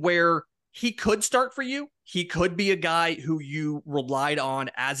something where he could start for you. He could be a guy who you relied on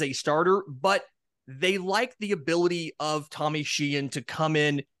as a starter, but they like the ability of Tommy Sheehan to come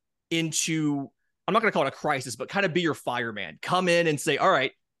into, I'm not going to call it a crisis, but kind of be your fireman. Come in and say, all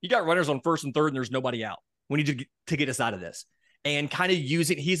right, you got runners on first and third and there's nobody out. We need to get us out of this. And kind of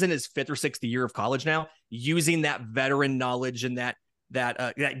he's in his fifth or sixth year of college now, using that veteran knowledge and that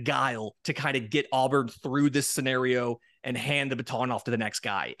guile to kind of get Auburn through this scenario and hand the baton off to the next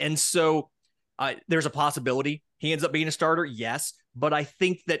guy. And so there's a possibility he ends up being a starter. Yes. But I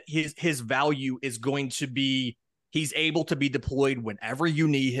think that his value is going to be, he's able to be deployed whenever you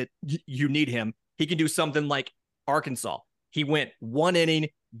need him. He can do something like Arkansas. He went one inning,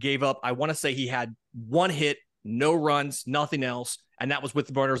 gave up. I want to say he had one hit, no runs, nothing else. And that was with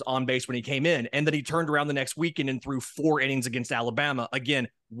the runners on base when he came in. And then he turned around the next weekend and threw 4 innings against Alabama. Again,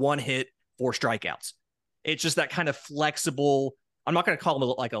 1 hit, 4 strikeouts. It's just that kind of flexible. I'm not going to call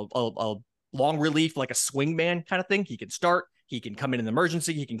him like a long relief, like a swing man kind of thing. He can start. He can come in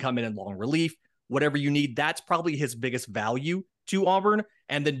emergency. He can come in long relief, whatever you need. That's probably his biggest value to Auburn.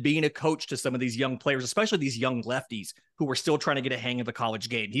 And then being a coach to some of these young players, especially these young lefties who are still trying to get a hang of the college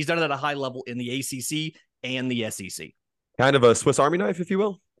game. He's done it at a high level in the ACC and the SEC. Kind of a Swiss Army knife, if you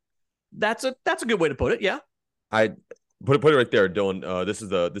will. That's a good way to put it. Yeah. I put it right there, Dylan. This is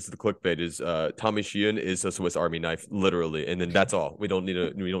the clickbait. Is Tommy Sheehan is a Swiss Army knife, literally, and then that's all. We don't need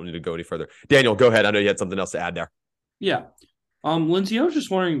to go any further. Daniel, go ahead. I know you had something else to add there. Yeah. Lindsay, I was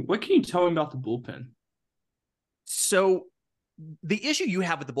just wondering, what can you tell me about the bullpen? So the issue you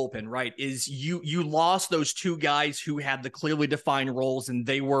have with the bullpen, right, is you lost those two guys who had the clearly defined roles, and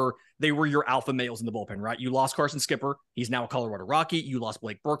they were your alpha males in the bullpen, right? You lost Carson Skipper. He's now a Colorado Rocky. You lost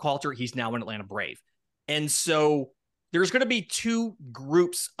Blake Burkhalter. He's now an Atlanta Brave. And so there's going to be two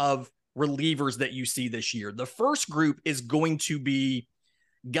groups of relievers that you see this year. The first group is going to be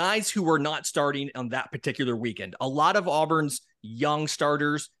guys who are not starting on that particular weekend. A lot of Auburn's young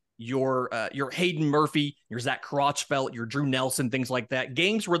starters, your Hayden Murphy, your Zach Crotchfeld, your Drew Nelson, things like that.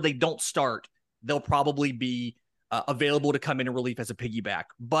 Games where they don't start, they'll probably be available to come in relief as a piggyback.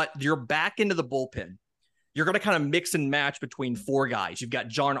 But you're back into the bullpen. You're going to kind of mix and match between four guys. You've got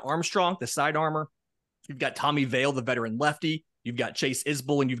John Armstrong, the side armor. You've got Tommy Vale, the veteran lefty. You've got Chase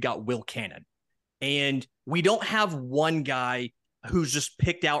Isbell, and you've got Will Cannon. And we don't have one guy who's just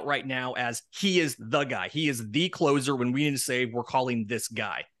picked out right now as he is the guy. He is the closer when we need to say we're calling this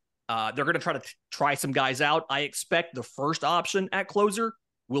guy. They're going to try some guys out. I expect the first option at closer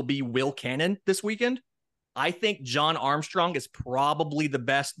will be Will Cannon this weekend. I think John Armstrong is probably the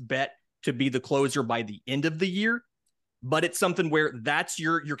best bet to be the closer by the end of the year, but it's something where that's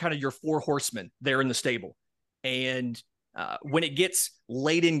your kind of your four horsemen there in the stable. And when it gets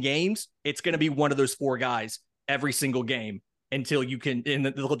late in games, it's going to be one of those four guys every single game until you can, and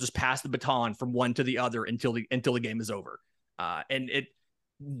they'll just pass the baton from one to the other until the game is over.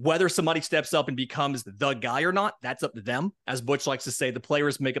 Whether somebody steps up and becomes the guy or not, that's up to them. As Butch likes to say, the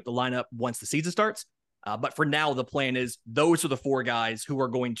players make up the lineup once the season starts. But for now, the plan is those are the four guys who are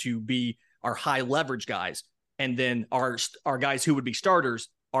going to be our high leverage guys. And then our guys who would be starters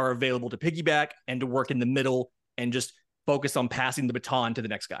are available to piggyback and to work in the middle and just focus on passing the baton to the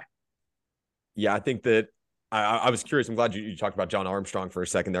next guy. Yeah, I think that I was curious. I'm glad you talked about John Armstrong for a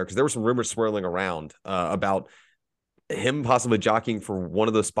second there, because there were some rumors swirling around about him possibly jockeying for one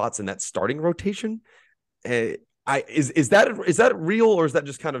of those spots in that starting rotation. Is that real, or is that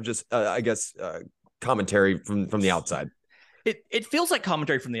just kind of just commentary from the outside? It feels like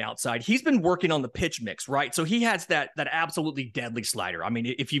commentary from the outside. He's been working on the pitch mix, right? So he has that absolutely deadly slider. I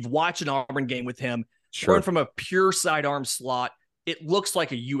mean, if you've watched an Auburn game with him, sure, from a pure sidearm slot, it looks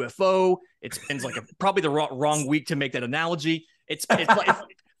like a UFO. It spins like probably the wrong week to make that analogy. It's like, it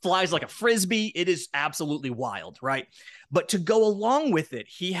flies like a frisbee. It is absolutely wild, right? But to go along with it,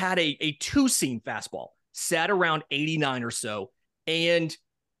 he had a two-seam fastball, sat around 89 or so, and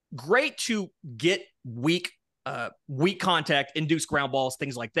great to get weak contact, induce ground balls,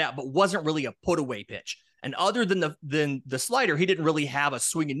 things like that, but wasn't really a put away pitch. And other than the slider, he didn't really have a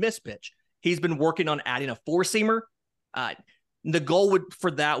swing and miss pitch. He's been working on adding a four-seamer. The goal for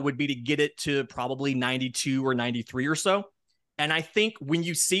that would be to get it to probably 92 or 93 or so. And I think when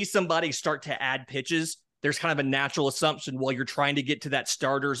you see somebody start to add pitches, there's kind of a natural assumption while you're trying to get to that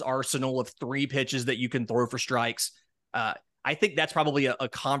starter's arsenal of 3 pitches that you can throw for strikes. I think that's probably a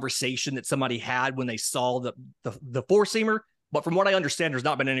conversation that somebody had when they saw the four-seamer. But from what I understand, there's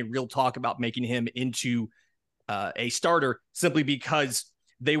not been any real talk about making him into a starter, simply because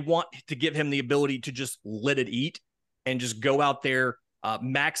they want to give him the ability to just let it eat and just go out there,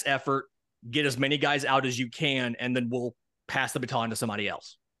 max effort, get as many guys out as you can, and then we'll pass the baton to somebody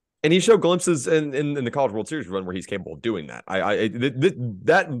else. And he showed glimpses in the College World Series run where he's capable of doing that.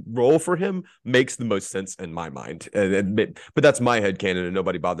 That role for him makes the most sense in my mind. But that's my headcanon, and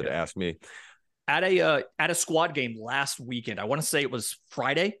nobody bothered to ask me. At a squad game last weekend, I want to say it was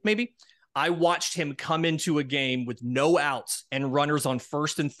Friday, maybe, I watched him come into a game with no outs and runners on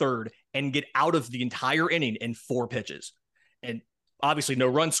first and third and get out of the entire inning in 4 pitches. And obviously no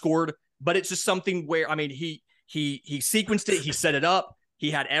run scored, but it's just something where, I mean, he sequenced it, he set it up,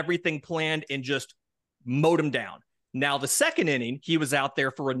 he had everything planned and just mowed him down. Now, the second inning, he was out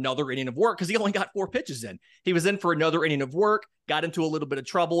there for another inning of work because he only got 4 pitches in. He was in for another inning of work, got into a little bit of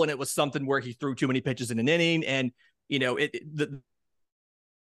trouble, and it was something where he threw too many pitches in an inning. And, you know,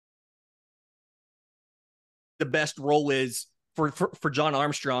 the best role is for John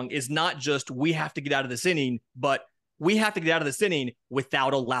Armstrong is not just we have to get out of this inning, but we have to get out of this inning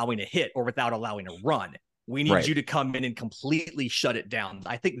without allowing a hit or without allowing a run. We need you to come in and completely shut it down.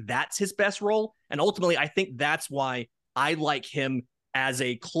 I think that's his best role. And ultimately, I think that's why I like him as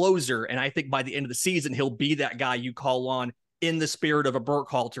a closer. And I think by the end of the season, he'll be that guy you call on in the spirit of a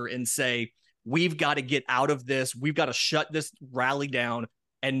Burkhalter and say, we've got to get out of this. We've got to shut this rally down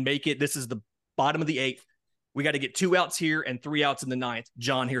and make it. This is the bottom of the 8th. We got to get 2 outs here and 3 outs in the 9th.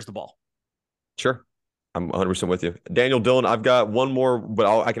 John, here's the ball. Sure. I'm 100% with you. Daniel, Dylan, I've got one more, but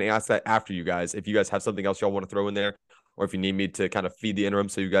I can ask that after you guys. If you guys have something else y'all want to throw in there, or if you need me to kind of feed the interim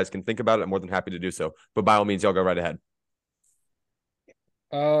so you guys can think about it, I'm more than happy to do so. But by all means, y'all go right ahead.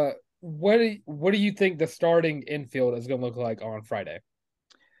 what do you think the starting infield is going to look like on Friday?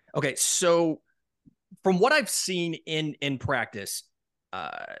 Okay, so from what I've seen in practice,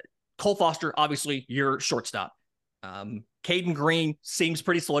 Cole Foster, obviously your shortstop. Caden Green seems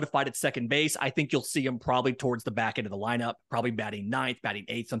pretty solidified at second base. I think you'll see him probably towards the back end of the lineup, probably batting ninth, batting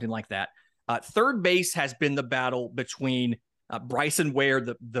eighth, something like that. Third base has been the battle between Bryson Ware,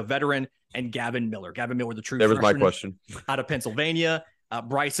 the veteran, and Gavin Miller. Gavin Miller, the true There was my freshman question. out of Pennsylvania.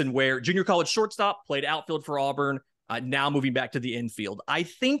 Bryson Ware, junior college shortstop, played outfield for Auburn, now moving back to the infield. I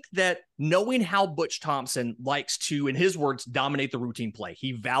think that knowing how Butch Thompson likes to, in his words, dominate the routine play,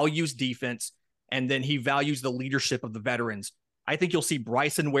 he values defense, and then he values the leadership of the veterans. I think you'll see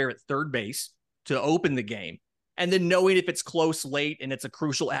Bryson Ware at third base to open the game. And then knowing if it's close late and it's a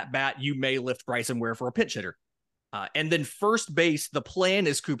crucial at-bat, you may lift Bryson Ware for a pinch hitter. And then first base, the plan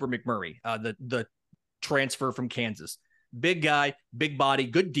is Cooper McMurray, the transfer from Kansas. Big guy, big body,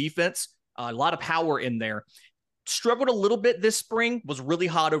 good defense, a lot of power in there. Struggled a little bit this spring, was really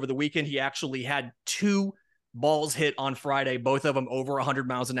hot over the weekend. He actually had 2 balls hit on Friday, both of them over 100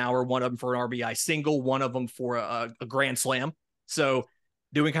 miles an hour, one of them for an RBI single, one of them for a grand slam. So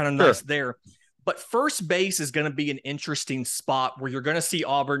doing kind of nice there. But first base is going to be an interesting spot where you're going to see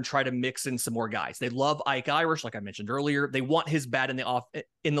Auburn try to mix in some more guys. They love Ike Irish, like I mentioned earlier. They want his bat in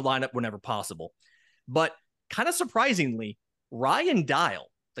the lineup whenever possible. But kind of surprisingly, Ryan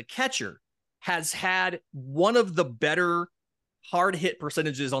Dial, the catcher, has had one of the better hard hit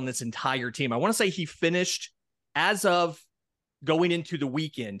percentages on this entire team. I want to say he finished, as of going into the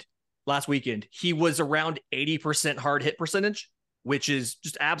weekend, last weekend, he was around 80% hard hit percentage, which is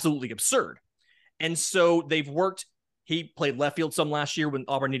just absolutely absurd. And so they've worked. He played left field some last year when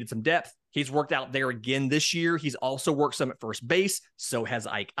Auburn needed some depth. He's worked out there again this year. He's also worked some at first base. So has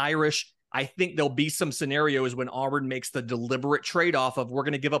Ike Irish. I think there'll be some scenarios when Auburn makes the deliberate trade-off of we're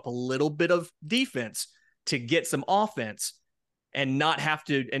going to give up a little bit of defense to get some offense and not have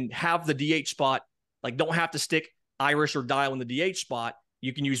to, and have the DH spot, like don't have to stick Irish or Dial in the DH spot.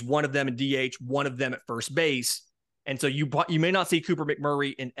 You can use one of them in DH, one of them at first base. And so you may not see Cooper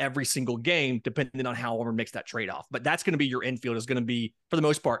McMurray in every single game, depending on how Auburn makes that trade-off. But that's going to be your infield, is going to be, for the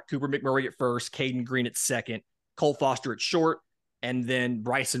most part, Cooper McMurray at first, Caden Green at second, Cole Foster at short, and then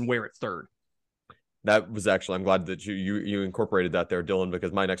Bryson Ware at third. That was actually, I'm glad that you incorporated that there, Dylan,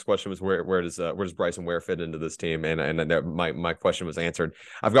 because my next question was where does Bryson Ware fit into this team, and my question was answered.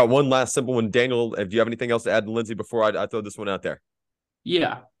 I've got one last simple one. Daniel, do you have anything else to add to Lindsay before I throw this one out there?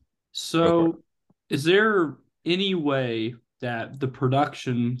 Yeah. So is there any way that the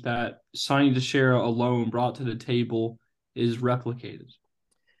production that Sonny DeShera alone brought to the table is replicated?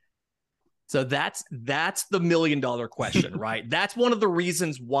 So that's the $1 million question, right? That's one of the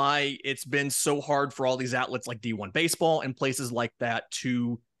reasons why it's been so hard for all these outlets like D1 Baseball and places like that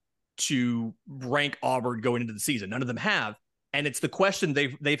to rank Auburn going into the season. None of them have, and it's the question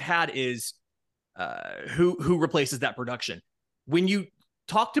they've had is who replaces that production. When you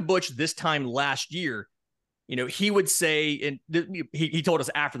talk to Butch this time last year, you know, he would say, and he told us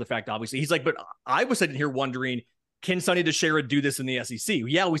after the fact, obviously, he's like, but I was sitting here wondering, can Sonny DeShera do this in the SEC?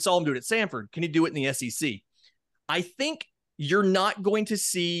 Yeah, we saw him do it at Samford. Can he do it in the SEC? I think you're not going to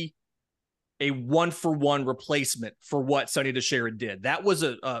see a 1-for-1 replacement for what Sonny DeShera did. That was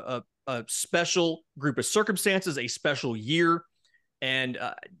a special group of circumstances, a special year. And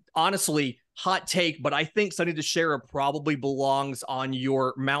honestly, hot take, but I think Sonny DeShera probably belongs on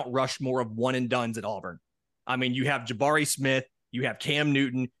your Mount Rushmore of one-and-dones at Auburn. I mean, you have Jabari Smith, you have Cam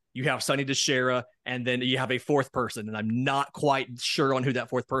Newton, you have Sonny DeShera, and then you have a fourth person, and I'm not quite sure on who that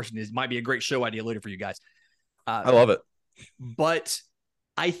fourth person is. Might be a great show idea later for you guys. I love it. But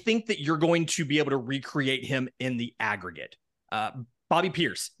I think that you're going to be able to recreate him in the aggregate. Bobby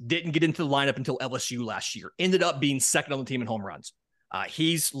Pierce didn't get into the lineup until LSU last year, ended up being second on the team in home runs.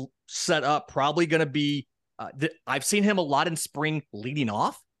 He's set up probably going to be I've seen him a lot in spring leading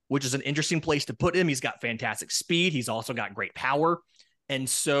off, which is an interesting place to put him. He's got fantastic speed. He's also got great power. And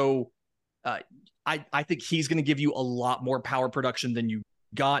so I think he's going to give you a lot more power production than you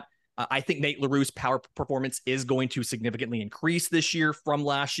got. I think Nate LaRue's power performance is going to significantly increase this year from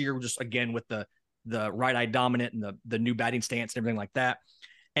last year, just again with the right-eye dominant and the new batting stance and everything like that.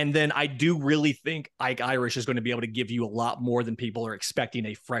 And then I do really think Ike Irish is going to be able to give you a lot more than people are expecting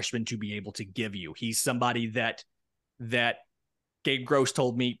a freshman to be able to give you. He's somebody that Gabe Gross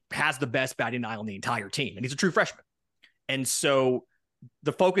told me has the best batting eye on the entire team, and he's a true freshman. And so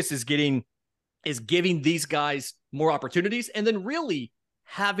the focus is giving these guys more opportunities, and then really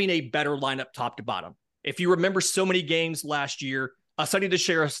having a better lineup top to bottom. If you remember so many games last year, a Sonny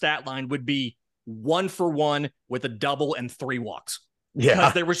DeShera stat line would be 1-for-1 with a double and 3 walks.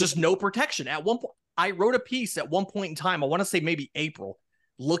 because there was just no protection. At one point, I wrote a piece at one point in time, I want to say maybe April,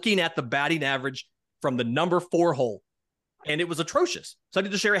 looking at the batting average from the number 4 hole, and it was atrocious. Sonny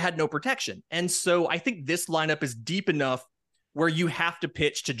DeChambeau had no protection. And so I think this lineup is deep enough where you have to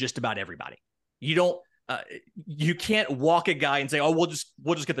pitch to just about everybody. You can't walk a guy and say, oh, we'll just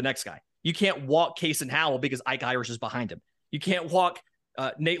get the next guy. You can't walk Case and Howell because Ike Irish is behind him. You can't walk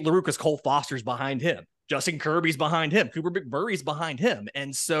Nate LaRue because Cole Foster's behind him. Justin Kirby's behind him. Cooper McMurray's behind him.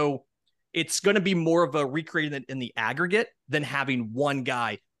 And so it's going to be more of a recreating it in the aggregate than having one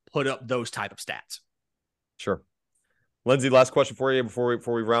guy put up those type of stats. Sure. Lindsay, last question for you before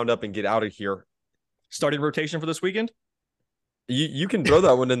we round up and get out of here. Starting rotation for this weekend? You can throw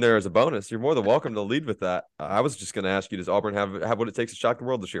that one in there as a bonus. You're more than welcome to lead with that. I was just going to ask you, does Auburn have what it takes to shock the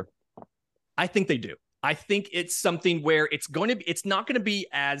world this year? I think they do. I think it's something where it's not going to be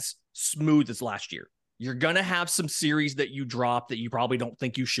as smooth as last year. You're going to have some series that you drop that you probably don't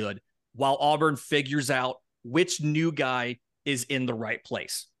think you should, while Auburn figures out which new guy is in the right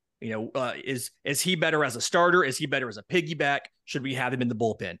place. Is he better as a starter? Is he better as a piggyback? Should we have him in the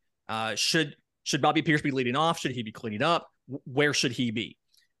bullpen? Should Bobby Pierce be leading off? Should he be cleaning up? Where should he be?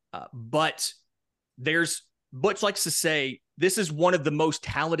 But Butch likes to say, this is one of the most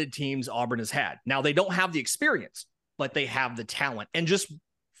talented teams Auburn has had. Now, they don't have the experience, but they have the talent. And just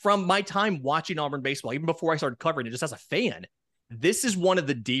from my time watching Auburn baseball, even before I started covering it, just as a fan, this is one of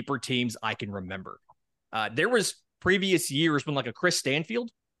the deeper teams I can remember. There was previous years when like a Chris Stanfield,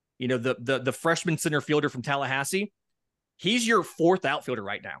 the freshman center fielder from Tallahassee, he's your 4th outfielder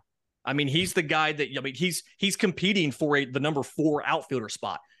right now. I mean, he's the guy that, he's competing for the number 4 outfielder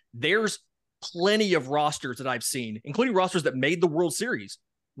spot. There's plenty of rosters that I've seen, including rosters that made the World Series,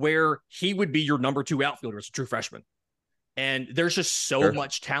 where he would be your number 2 outfielder as a true freshman. And there's just so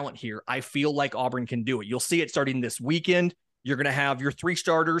much talent here. I feel like Auburn can do it. You'll see it starting this weekend. You're going to have your 3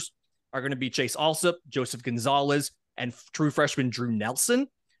 starters are going to be Chase Alsop, Joseph Gonzalez, and true freshman Drew Nelson.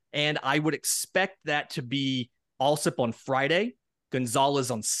 And I would expect that to be Alsop on Friday,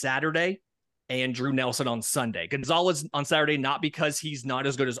 Gonzalez on Saturday, and Drew Nelson on Sunday. Gonzalez on Saturday, not because he's not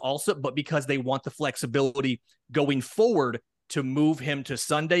as good as Alsop, but because they want the flexibility going forward to move him to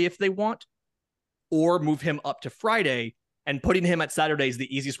Sunday if they want, or move him up to Friday. And putting him at Saturday is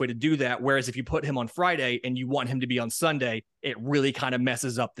the easiest way to do that. Whereas if you put him on Friday and you want him to be on Sunday, it really kind of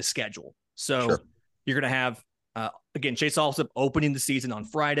messes up the schedule. So you're going to have, again, Chase Alsop opening the season on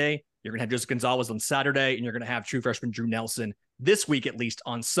Friday. You're going to have Joseph Gonzalez on Saturday, and you're going to have true freshman Drew Nelson this week, at least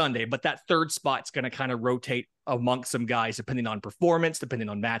on Sunday. But that 3rd spot's going to kind of rotate amongst some guys, depending on performance, depending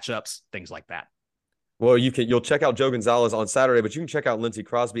on matchups, things like that. Well, you'll check out Joe Gonzalez on Saturday, but you can check out Lindsay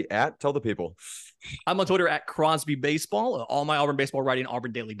Crosby tell the people. I'm on Twitter at Crosby Baseball, all my Auburn baseball writing,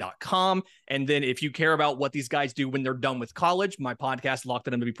 auburndaily.com. And then if you care about what these guys do when they're done with college, my podcast, Locked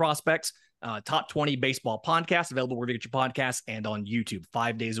On MLB Prospects, top 20 baseball podcast, available wherever you get your podcasts and on YouTube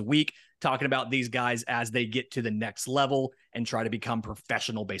 5 days a week, talking about these guys as they get to the next level and try to become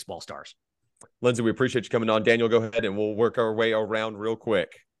professional baseball stars. Lindsay, we appreciate you coming on. Daniel, go ahead and we'll work our way around real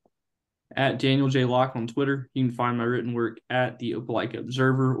quick. At Daniel J. Locke on Twitter. You can find my written work at the Opelika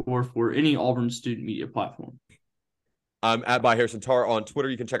Observer or for any Auburn student media platform. I'm at by Harrison Tar on Twitter.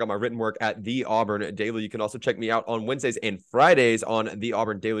 You can check out my written work at The Auburn Daily. You can also check me out on Wednesdays and Fridays on The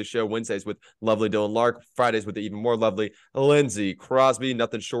Auburn Daily Show. Wednesdays with lovely Dylan Lark. Fridays with the even more lovely Lindsay Crosby.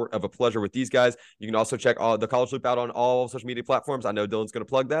 Nothing short of a pleasure with these guys. You can also check the College Loop out on all social media platforms. I know Dylan's going to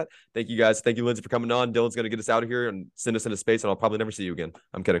plug that. Thank you guys. Thank you, Lindsay, for coming on. Dylan's going to get us out of here and send us into space, and I'll probably never see you again.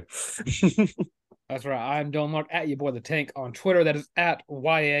 I'm kidding. That's right. I'm Dylan Lark at your boy the Tank on Twitter. That is at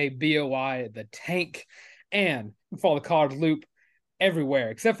YABOY the Tank. And follow the College Loop everywhere,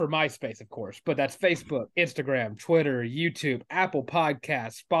 except for MySpace, of course. But that's Facebook, Instagram, Twitter, YouTube, Apple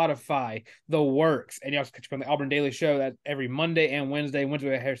Podcasts, Spotify, the works. And you also catch up on the Auburn Daily Show that every Monday and Wednesday.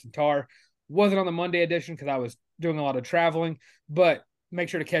 Wednesday with Harrison Tar. Wasn't on the Monday edition because I was doing a lot of traveling. But make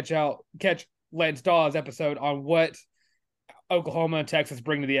sure to catch Lance Dawes' episode on what Oklahoma and Texas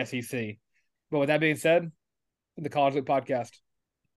bring to the SEC. But with that being said, the College Loop Podcast.